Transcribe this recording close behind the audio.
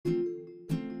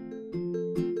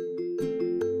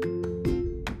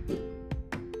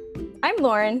I'm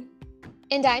Lauren.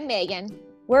 And I'm Megan.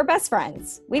 We're best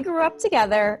friends. We grew up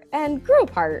together and grew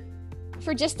apart.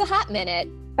 For just a hot minute.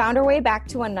 Found our way back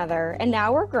to one another, and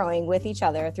now we're growing with each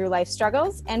other through life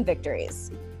struggles and victories.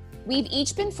 We've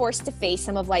each been forced to face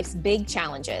some of life's big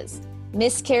challenges: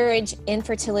 miscarriage,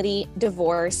 infertility,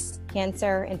 divorce,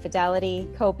 cancer, infidelity,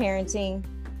 co-parenting,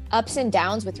 ups and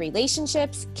downs with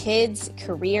relationships, kids,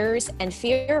 careers, and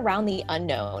fear around the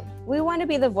unknown. We want to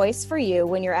be the voice for you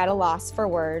when you're at a loss for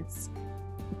words,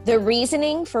 the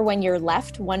reasoning for when you're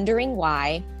left wondering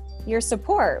why, your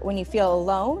support when you feel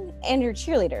alone, and your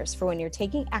cheerleaders for when you're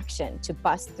taking action to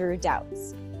bust through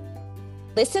doubts.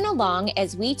 Listen along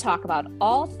as we talk about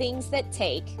all things that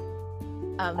take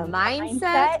a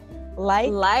mindset like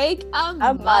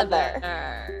a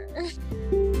mother.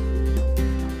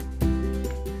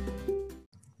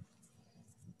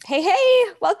 Hey,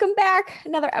 welcome back.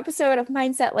 Another episode of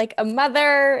Mindset Like a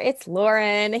Mother. It's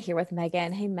Lauren here with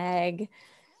Megan. Hey, Meg.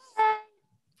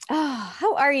 Oh,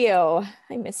 how are you?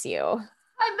 I miss you.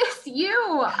 I miss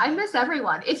you. I miss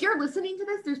everyone. If you're listening to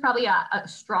this, there's probably a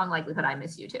strong likelihood I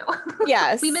miss you too.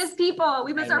 Yes. We miss people.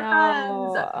 We miss our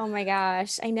friends. Oh my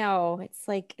gosh. I know.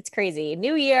 It's crazy.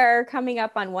 New year coming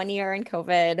up on 1 year in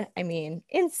COVID. I mean,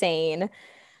 insane.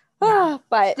 Yeah.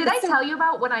 But did I tell you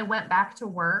about when I went back to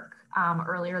work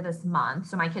earlier this month?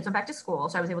 So my kids went back to school.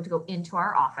 So I was able to go into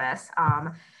our office.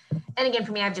 And again,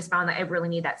 for me, I've just found that I really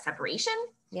need that separation.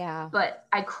 Yeah. But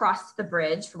I crossed the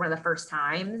bridge for one of the first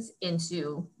times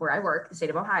into where I work, the state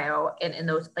of Ohio. And in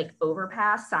those like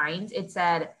overpass signs, it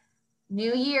said,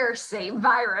 New Year, same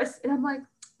virus. And I'm like,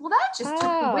 well, that just took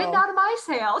the wind out of my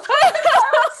sails.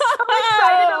 I was so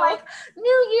excited. I'm like,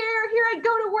 New Year, here I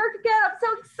go to work again. I'm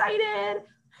so excited.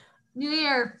 New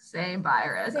Year, same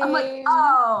virus. I'm like,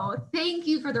 oh, thank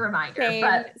you for the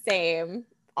reminder. Same.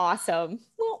 Awesome.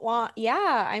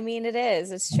 Yeah, I mean, it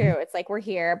is. It's true. It's like we're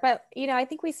here. But, I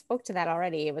think we spoke to that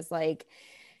already. It was like,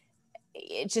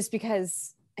 it's just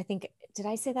because I think, did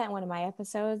I say that in one of my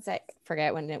episodes? I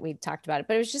forget when we talked about it,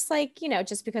 but it was just like,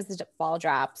 just because the ball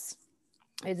drops,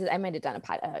 I might have done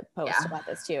a post about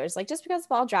this too. It's like, just because the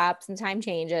ball drops and time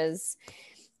changes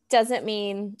doesn't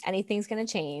mean anything's going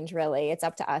to change, really. It's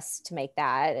up to us to make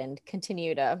that and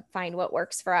continue to find what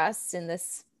works for us in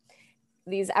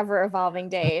these ever evolving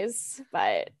days.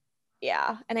 But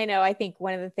yeah. And I think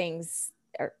one of the things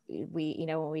we,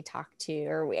 when we talk to,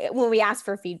 or when we ask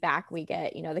for feedback, we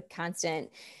get, the constant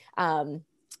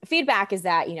feedback is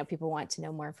that, people want to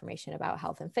know more information about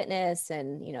health and fitness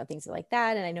and, things like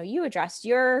that. And I know you addressed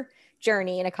your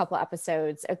journey in a couple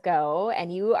episodes ago,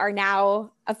 and you are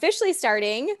now officially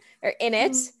starting or in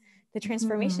it, the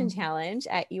Transformation Challenge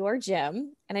at your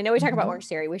gym. And I know we talk about Orange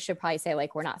Theory. We should probably say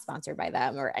like, we're not sponsored by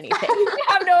them or anything. We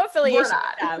have no affiliation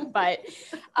with them, but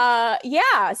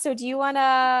yeah. So do you want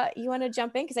to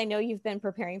jump in? Cause I know you've been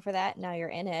preparing for that. Now you're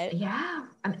in it. Yeah,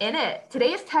 I'm in it.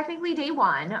 Today is technically day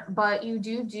one, but you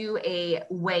do a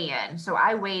weigh-in. So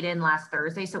I weighed in last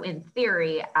Thursday. So in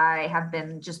theory, I have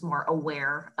been just more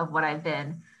aware of what I've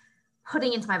been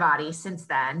putting into my body since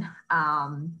then.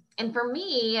 And for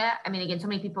me, I mean, again, so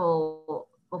many people,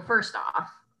 well, first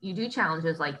off, you do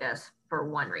challenges like this for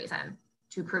one reason: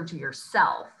 to prove to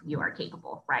yourself you are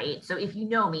capable, right? So if you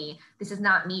know me, this is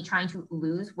not me trying to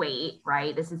lose weight,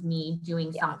 right? This is me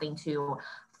doing something to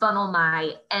funnel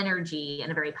my energy in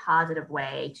a very positive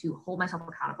way, to hold myself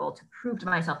accountable, to prove to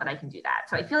myself that I can do that.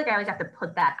 So I feel like I always have to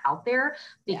put that out there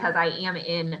because I am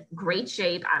in great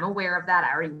shape. I'm aware of that.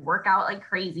 I already work out like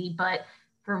crazy, but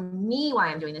for me, why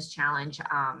I'm doing this challenge,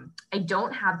 I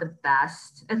don't have the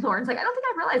best, and Lauren's like, I don't think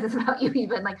I realized this about you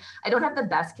even, like, I don't have the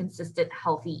best consistent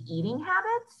healthy eating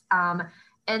habits.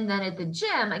 And then at the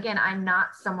gym, again, I'm not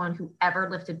someone who ever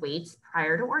lifted weights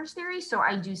prior to Orange Theory. So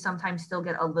I do sometimes still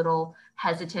get a little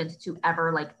hesitant to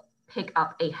ever like pick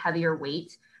up a heavier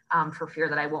weight for fear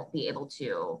that I won't be able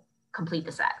to complete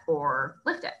the set or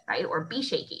lift it, right? Or be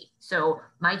shaky. So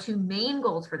my two main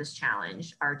goals for this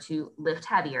challenge are to lift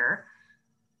heavier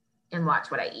and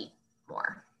watch what I eat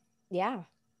more. Yeah.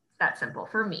 That's simple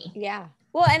for me. Yeah.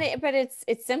 Well, but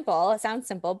it's simple. It sounds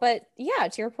simple, but yeah,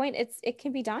 to your point, it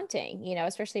can be daunting,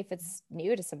 especially if it's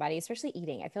new to somebody, especially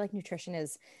eating. I feel like nutrition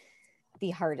is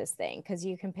the hardest thing because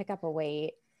you can pick up a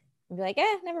weight and be like,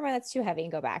 never mind, that's too heavy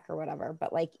and go back or whatever.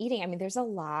 But like eating, I mean, there's a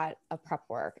lot of prep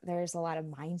work. There's a lot of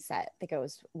mindset that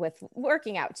goes with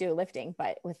working out too, lifting,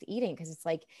 but with eating, because it's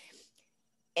like,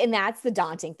 and that's the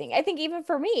daunting thing. I think even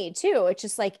for me too, it's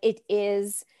just like, it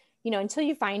is, until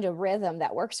you find a rhythm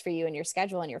that works for you and your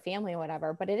schedule and your family and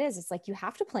whatever, but it's like, you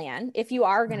have to plan if you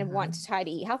are going to want to try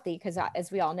to eat healthy. Cause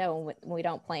as we all know, when we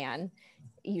don't plan,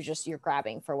 you're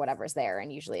grabbing for whatever's there.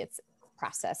 And usually it's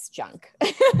processed junk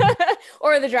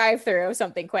or the drive-through,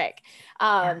 something quick.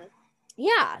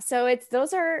 Yeah. So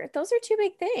those are two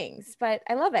big things, but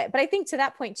I love it. But I think to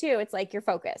that point too, it's like you're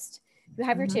focused. You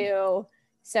have your two,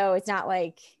 so it's not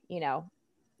like,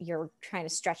 you're trying to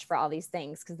stretch for all these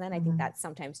things. Cause then I think that's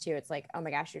sometimes too, it's like, oh my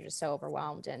gosh, you're just so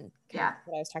overwhelmed. And what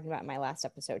I was talking about in my last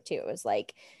episode too, is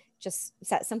like, just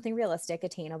set something realistic,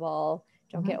 attainable.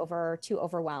 Don't get too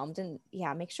overwhelmed, and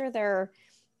make sure they're,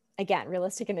 again,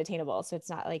 realistic and attainable. So it's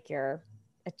not like you're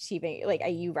achieving, like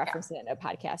you referenced it in a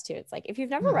podcast too. It's like, if you've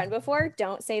never run before,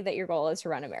 don't say that your goal is to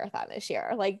run a marathon this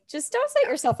year. Like, just don't set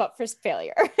yourself up for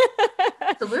failure.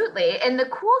 Absolutely. And the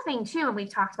cool thing too, and we've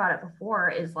talked about it before,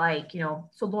 is like,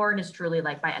 so Lauren is truly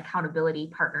like my accountability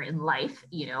partner in life.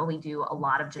 We do a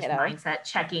lot of just mindset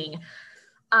checking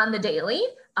on the daily.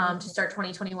 To start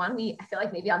 2021, I feel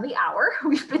like maybe on the hour,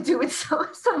 we've been doing some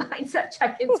mindset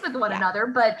check-ins with one another.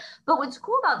 But what's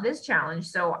cool about this challenge,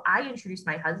 so I introduced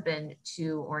my husband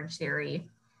to Orange Theory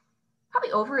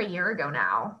probably over a year ago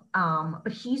now.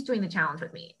 But he's doing the challenge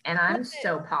with me, and I'm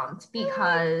so pumped,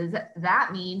 because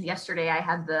that means yesterday I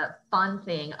had the fun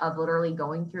thing of literally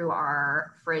going through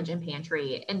our fridge and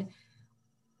pantry. And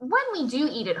when we do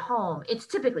eat at home, it's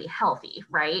typically healthy,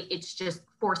 right? It's just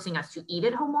forcing us to eat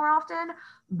at home more often.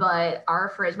 But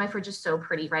my fridge is so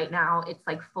pretty right now. It's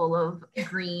like full of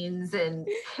greens and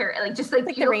like just like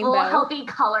beautiful, healthy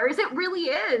colors. It really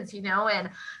is, And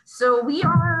so we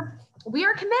are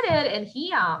committed, and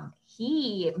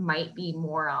he might be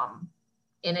more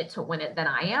in it to win it than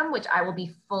I am, which I will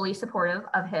be fully supportive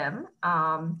of him.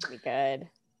 Be good.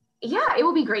 Yeah, it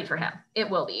will be great for him. It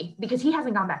will be, because he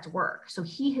hasn't gone back to work. So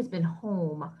he has been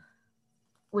home,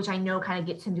 which I know kind of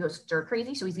gets him to go stir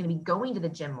crazy. So he's going to be going to the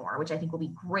gym more, which I think will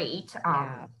be great.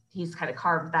 He's kind of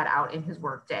carved that out in his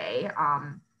work day.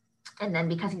 And then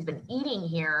because he's been eating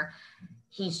here,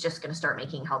 he's just going to start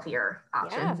making healthier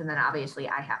options. And then obviously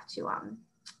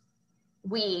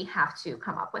we have to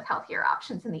come up with healthier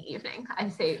options in the evening. I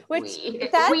say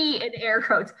we in air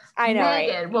quotes. I know,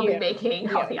 Megan will be making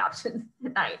healthy options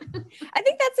tonight. I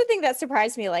think that's the thing that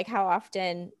surprised me, like how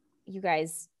often you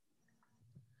guys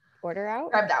order out.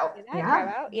 Grab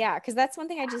out. Yeah. Cause that's one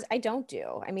thing I don't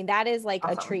do. I mean, that is like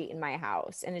a treat in my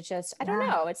house. And it's just, I don't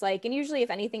know. It's like, and usually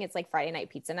if anything, it's like Friday night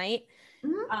pizza night.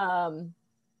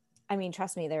 I mean,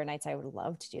 trust me, there are nights I would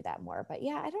love to do that more, but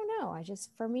I don't know.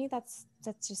 For me, that's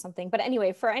just something. But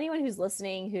anyway, for anyone who's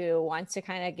listening, who wants to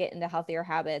kind of get into healthier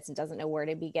habits and doesn't know where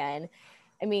to begin,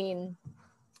 I mean,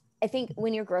 I think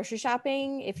when you're grocery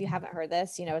shopping, if you haven't heard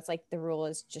this, it's like the rule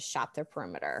is just shop the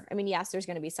perimeter. I mean, yes, there's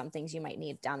going to be some things you might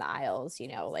need down the aisles,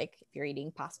 like if you're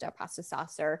eating pasta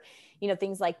sauce, or,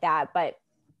 things like that. But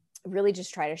really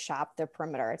just try to shop the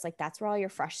perimeter. It's like, that's where all your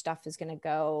fresh stuff is going to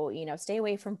go, stay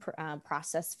away from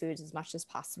processed foods as much as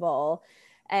possible.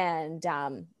 And,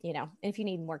 if you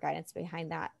need more guidance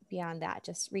beyond that,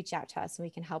 just reach out to us and we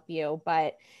can help you.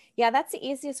 But that's the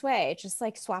easiest way. It's just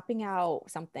like swapping out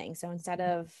something. So instead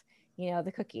of,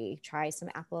 the cookie, try some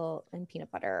apple and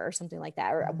peanut butter or something like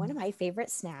that. Or one of my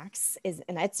favorite snacks is,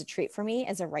 and that's a treat for me,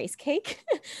 is a rice cake.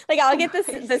 Like I'll get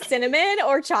the cinnamon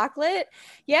or chocolate.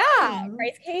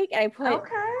 Rice cake. And I put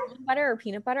butter or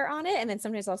peanut butter on it. And then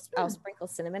sometimes I'll sprinkle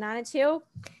cinnamon on it too.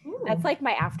 That's like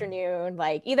my afternoon,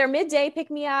 like either midday pick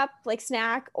me up, like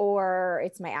snack, or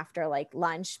it's my after like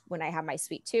lunch when I have my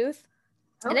sweet tooth.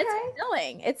 And it's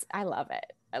filling. I love it.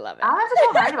 I'll have to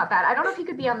tell Ryan about that. I don't know if he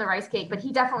could be on the rice cake, but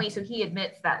he definitely, so he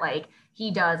admits that like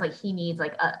he does, like he needs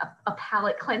like a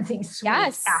palate cleansing sweet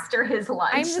after his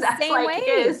lunch. I'm the same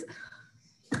way.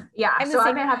 So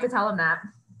I'm gonna have to tell him that.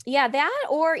 Yeah, that,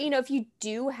 or, if you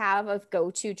do have a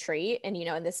go-to treat and,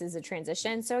 and this is a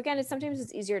transition. So again, sometimes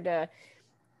it's easier to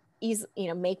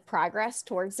make progress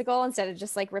towards the goal instead of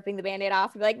just like ripping the Band-Aid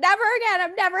off and be like, never again,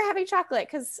 I'm never having chocolate.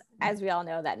 Cause as we all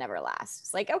know, that never lasts.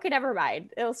 It's like, okay, never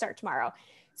mind. It'll start tomorrow.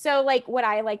 So like what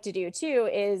I like to do too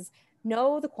is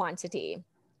know the quantity.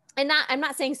 And I'm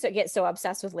not saying get so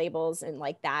obsessed with labels and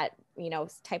like that,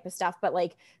 type of stuff, but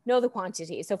like know the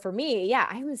quantity. So for me,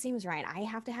 I'm the same as Ryan. I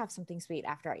have to have something sweet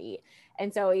after I eat.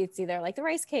 And so it's either like the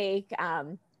rice cake,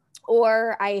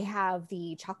 or I have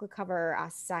the chocolate covered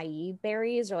acai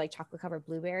berries or like chocolate covered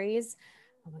blueberries.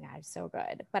 Oh my God, it's so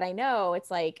good. But I know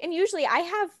it's like, and usually I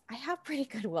have pretty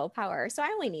good willpower. So I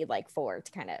only need like 4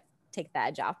 to kind of take the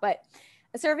edge off, but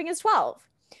a serving is 12.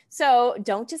 So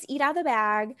don't just eat out of the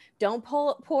bag. Don't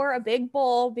pour a big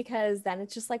bowl, because then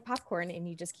it's just like popcorn and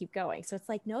you just keep going. So it's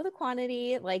like, know the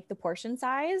quantity, like the portion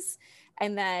size,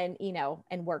 and then,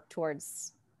 and work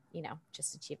towards,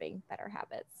 just achieving better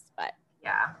habits. But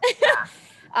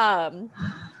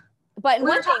but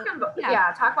talk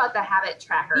about the habit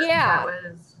tracker.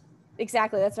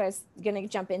 Exactly. That's what I was going to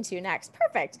jump into next.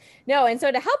 Perfect. No. And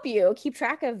so to help you keep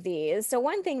track of these, so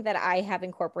one thing that I have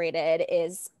incorporated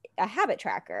is a habit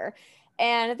tracker.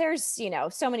 And there's,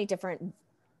 so many different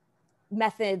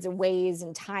methods and ways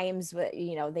and times,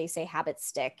 they say habits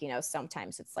stick,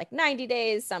 sometimes it's like 90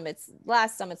 days, some it's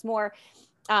less, some it's more.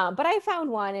 But I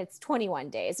found one, it's 21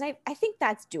 days. And I think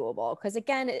that's doable. Because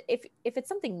again, if it's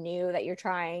something new that you're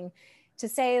trying to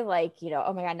say, like,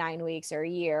 oh my God, 9 weeks or a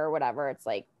year or whatever, it's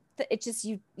like, it just,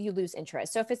 you lose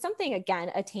interest. So if it's something,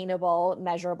 again, attainable,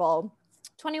 measurable,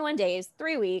 21 days,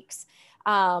 3 weeks,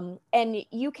 and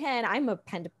you can, I'm a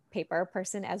pen to paper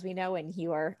person, as we know, and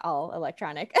you are all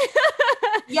electronic.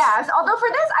 Yes, although for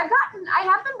this, I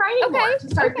have been writing more to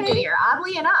start the new year,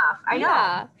 oddly enough. I know.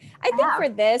 I think for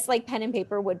this, like, pen and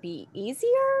paper would be easier,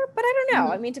 but I don't know.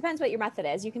 Mm-hmm. I mean, it depends what your method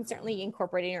is. You can certainly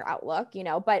incorporate it in your Outlook,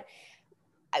 but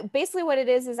basically what it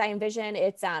is I envision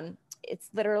it's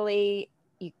literally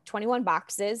 21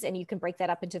 boxes, and you can break that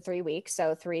up into 3 weeks.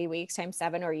 So 3 weeks times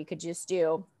 7, or you could just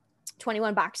do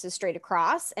 21 boxes straight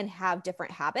across and have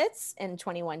different habits in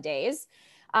 21 days.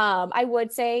 I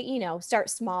would say, start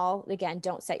small. Again,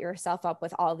 don't set yourself up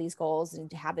with all these goals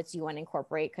and habits you want to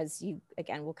incorporate, because you,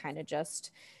 again, will kind of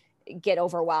just get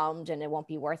overwhelmed and it won't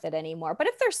be worth it anymore. But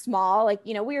if they're small, like,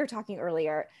 we were talking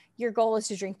earlier, your goal is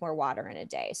to drink more water in a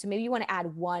day. So maybe you want to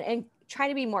add one and try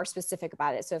to be more specific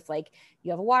about it. So if, like,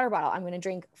 you have a water bottle, I'm going to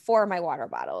drink 4 of my water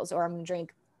bottles, or I'm going to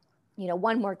drink,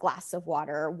 1 more glass of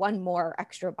water, or 1 more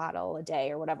extra bottle a day,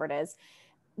 or whatever it is.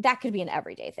 That could be an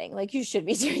everyday thing. Like, you should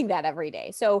be doing that every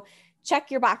day. So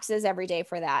check your boxes every day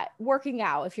for that. Working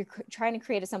out, if you're trying to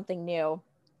create something new,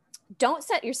 don't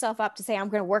set yourself up to say, I'm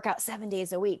going to work out 7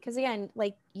 days a week. Because again,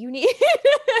 like, you need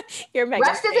your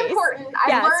rest is important.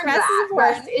 I've learned that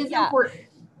rest is important.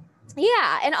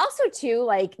 Yeah. And also too,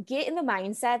 like, get in the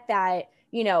mindset that,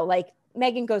 like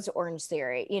Megan goes to Orange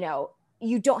Theory,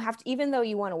 you don't have to, even though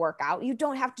you want to work out, you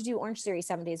don't have to do Orange Theory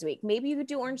 7 days a week. Maybe you could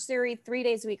do Orange Theory 3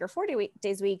 days a week or 4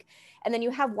 days a week, and then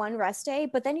you have 1 rest day,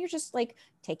 but then you're just like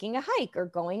taking a hike or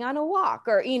going on a walk,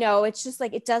 or, it's just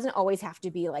like, it doesn't always have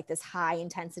to be like this high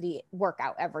intensity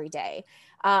workout every day.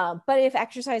 But if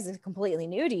exercise is completely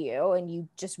new to you and you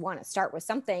just want to start with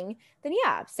something, then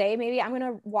say, maybe I'm going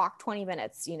to walk 20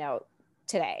 minutes,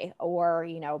 today, or,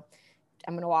 I'm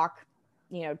going to walk,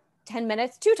 10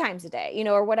 minutes 2 times a day,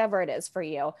 or whatever it is for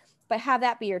you, but have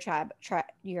that be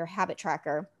your habit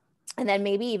tracker. And then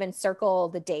maybe even circle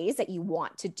the days that you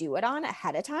want to do it on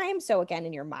ahead of time. So again,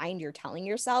 in your mind, you're telling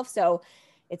yourself, so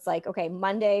it's like, okay,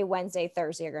 Monday, Wednesday,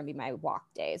 Thursday are going to be my walk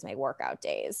days, my workout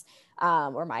days,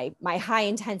 or my high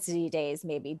intensity days.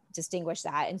 Maybe distinguish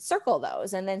that and circle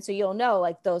those. And then, so you'll know,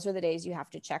 like, those are the days you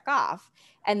have to check off.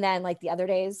 And then, like, the other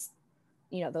days,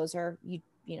 those are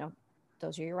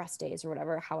those are your rest days, or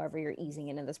whatever, however you're easing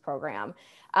into this program.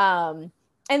 And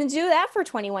then do that for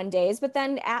 21 days, but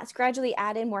then gradually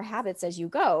add in more habits as you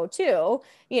go too.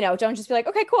 Don't just be like,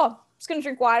 okay, cool, I'm just going to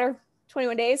drink water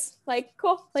 21 days. Like,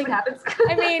 cool. Like, what happens?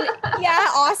 I mean, yeah,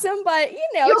 awesome. But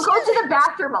you'll go to the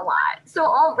bathroom a lot. So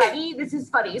already, this is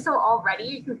funny. So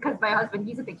already, because my husband,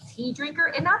 he's a big tea drinker,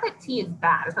 and not that tea is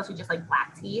bad, especially just like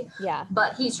black tea. Yeah.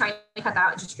 But he's trying to cut that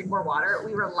out and just drink more water.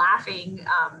 We were laughing.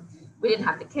 We didn't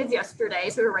have the kids yesterday,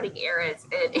 so we were running errands,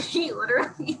 and he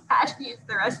literally had to use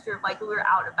the restroom like we were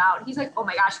out and about. He's like, oh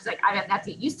my gosh, he's like, I have to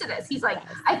get used to this. He's like,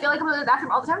 I feel like I'm in the bathroom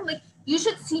all the time. I'm like, you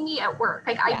should see me at work.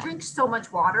 Like, I drink so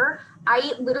much water.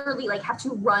 I literally like have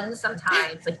to run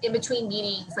sometimes, like in between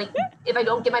meetings. Like, if I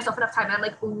don't give myself enough time, I'm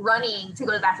like running to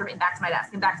go to the bathroom and back to my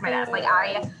desk and back to my desk. Like,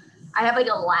 I have like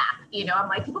a lap, I'm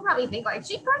like, people probably think like,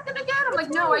 she pregnant again. I'm like,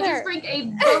 no, I just drink a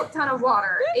boat ton of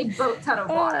water,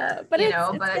 but it's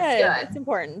good. It's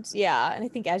important. Yeah. And I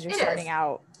think as you're starting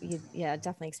out, you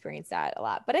definitely experience that a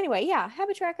lot. But anyway,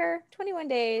 habit tracker, 21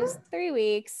 days, 3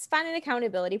 weeks, find an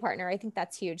accountability partner. I think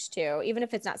that's huge too. Even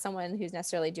if it's not someone who's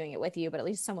necessarily doing it with you, but at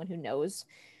least someone who knows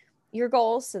your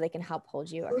goals so they can help hold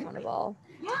you accountable.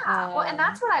 Yeah. Well, and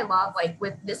that's what I love, like,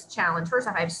 with this challenge. First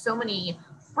off, I have so many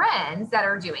friends that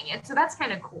are doing it, so that's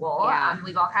kind of cool.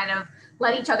 We've all kind of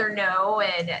let each other know,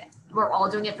 and we're all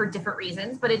doing it for different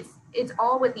reasons, but it's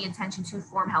all with the intention to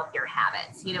form healthier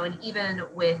habits, and even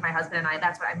with my husband and I,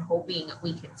 that's what I'm hoping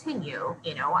we continue.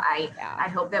 I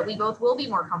hope that we both will be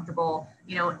more comfortable,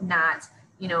 not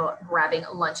grabbing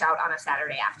lunch out on a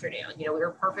Saturday afternoon. We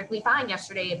were perfectly fine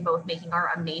yesterday and both making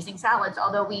our amazing salads,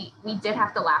 although we did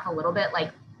have to laugh a little bit.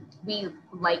 Like, we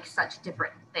like such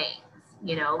different things.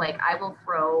 You know, like I will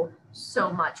throw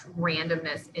so much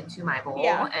randomness into my bowl,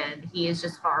 and he is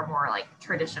just far more like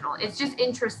traditional. It's just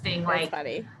interesting. That's like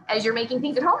funny. As you're making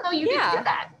things at home, no, you get to do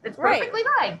that. It's perfectly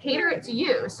fine. Cater it to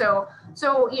you. So,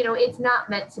 you know, it's not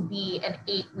meant to be an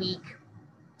 8-week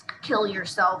kill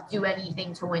yourself, do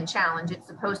anything to win challenge. It's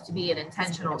supposed to be an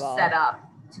intentional setup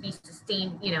to be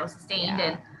sustained.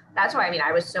 And that's why, I mean,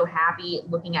 I was so happy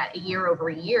looking at year over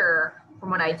year from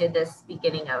when I did this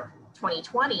beginning of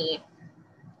 2020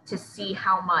 to see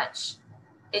how much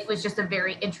it was just a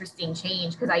very interesting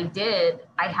change, because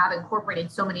I have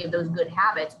incorporated so many of those good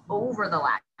habits over the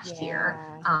last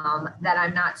year that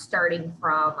I'm not starting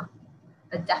from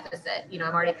a deficit. You know,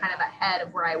 I'm already kind of ahead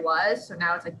of where I was. So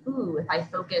now it's like, ooh, if I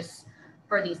focus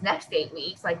for these next 8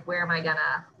 weeks, like where am I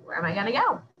gonna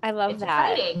go? I love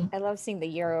that. Exciting. I love seeing the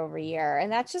year over year.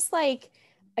 And that's just like,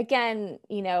 again,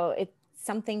 you know,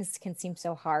 some things can seem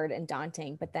so hard and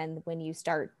daunting, but then when you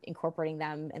start incorporating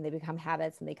them and they become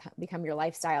habits and they become your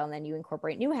lifestyle, and then you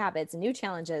incorporate new habits and new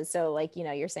challenges. So like, you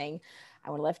know, you're saying, I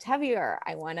want to lift heavier.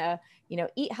 I want to, you know,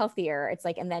 eat healthier. It's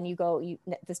like, and then you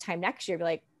this time next year, be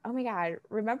like, oh my God,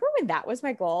 remember when that was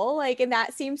my goal? Like, and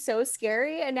that seems so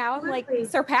scary. And now I'm like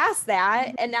surpassed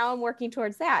that. And now I'm working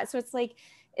towards that. So it's like,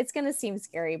 it's going to seem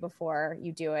scary before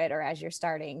you do it or as you're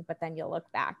starting, but then you'll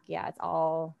look back. Yeah. It's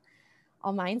all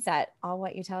mindset, all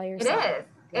what you tell yourself. It is.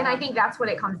 Yeah. And I think that's what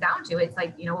it comes down to. It's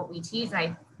like, you know, what we tease, and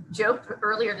I joked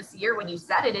earlier this year when you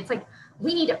said it, it's like,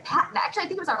 we need actually, I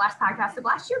think it was our last podcast of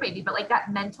last year maybe, but like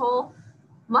that mental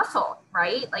muscle,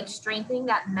 right? Like strengthening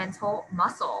that mental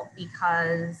muscle,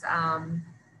 because,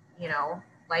 you know,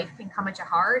 life can come at you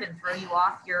hard and throw you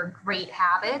off your great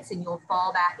habits, and you'll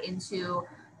fall back into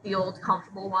the old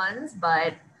comfortable ones.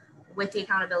 But with the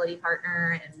accountability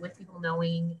partner and with people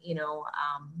knowing, you know,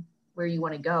 where you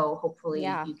want to go, hopefully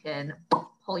you can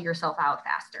pull yourself out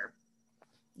faster.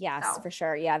 Yes, for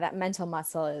sure. Yeah. That mental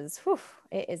muscle is,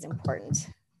 it is important.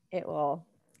 It will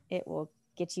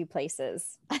get you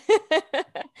places.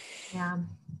 Yeah.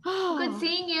 Good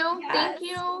seeing you. Yes, thank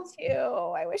you. Me too.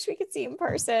 I wish we could see in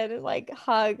person and like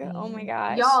hug. Oh my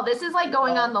gosh. Y'all, this is like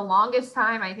going on the longest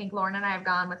time I think Lauren and I have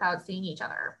gone without seeing each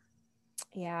other.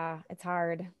 Yeah, it's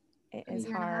hard. It is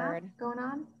hard. Going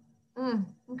on.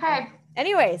 Okay.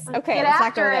 Anyways, okay. Let's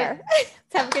not go there. Let's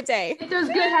have a good day. Get those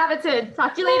good habits in.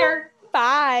 Talk to you later.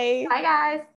 Bye. Bye,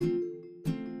 guys.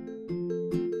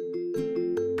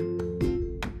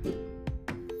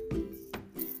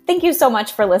 Thank you so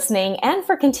much for listening and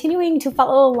for continuing to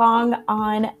follow along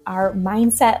on our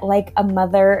Mindset Like a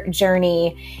Mother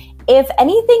journey. If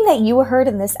anything that you heard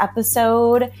in this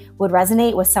episode would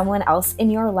resonate with someone else in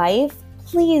your life,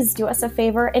 please do us a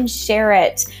favor and share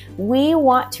it. We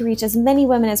want to reach as many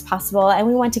women as possible, and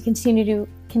we want to continue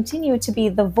to be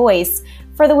the voice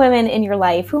for the women in your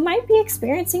life who might be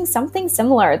experiencing something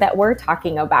similar that we're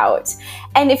talking about.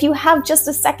 And if you have just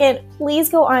a second, please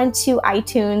go on to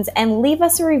iTunes and leave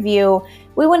us a review.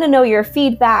 We want to know your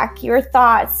feedback, your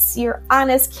thoughts, your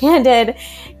honest, candid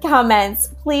comments.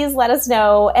 Please let us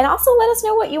know, and also let us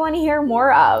know what you want to hear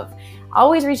more of.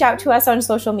 Always reach out to us on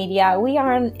social media. We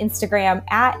are on Instagram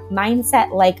at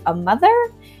Mindset Like a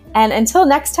Mother. And until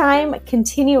next time,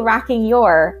 continue rocking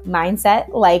your mindset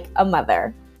like a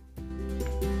mother.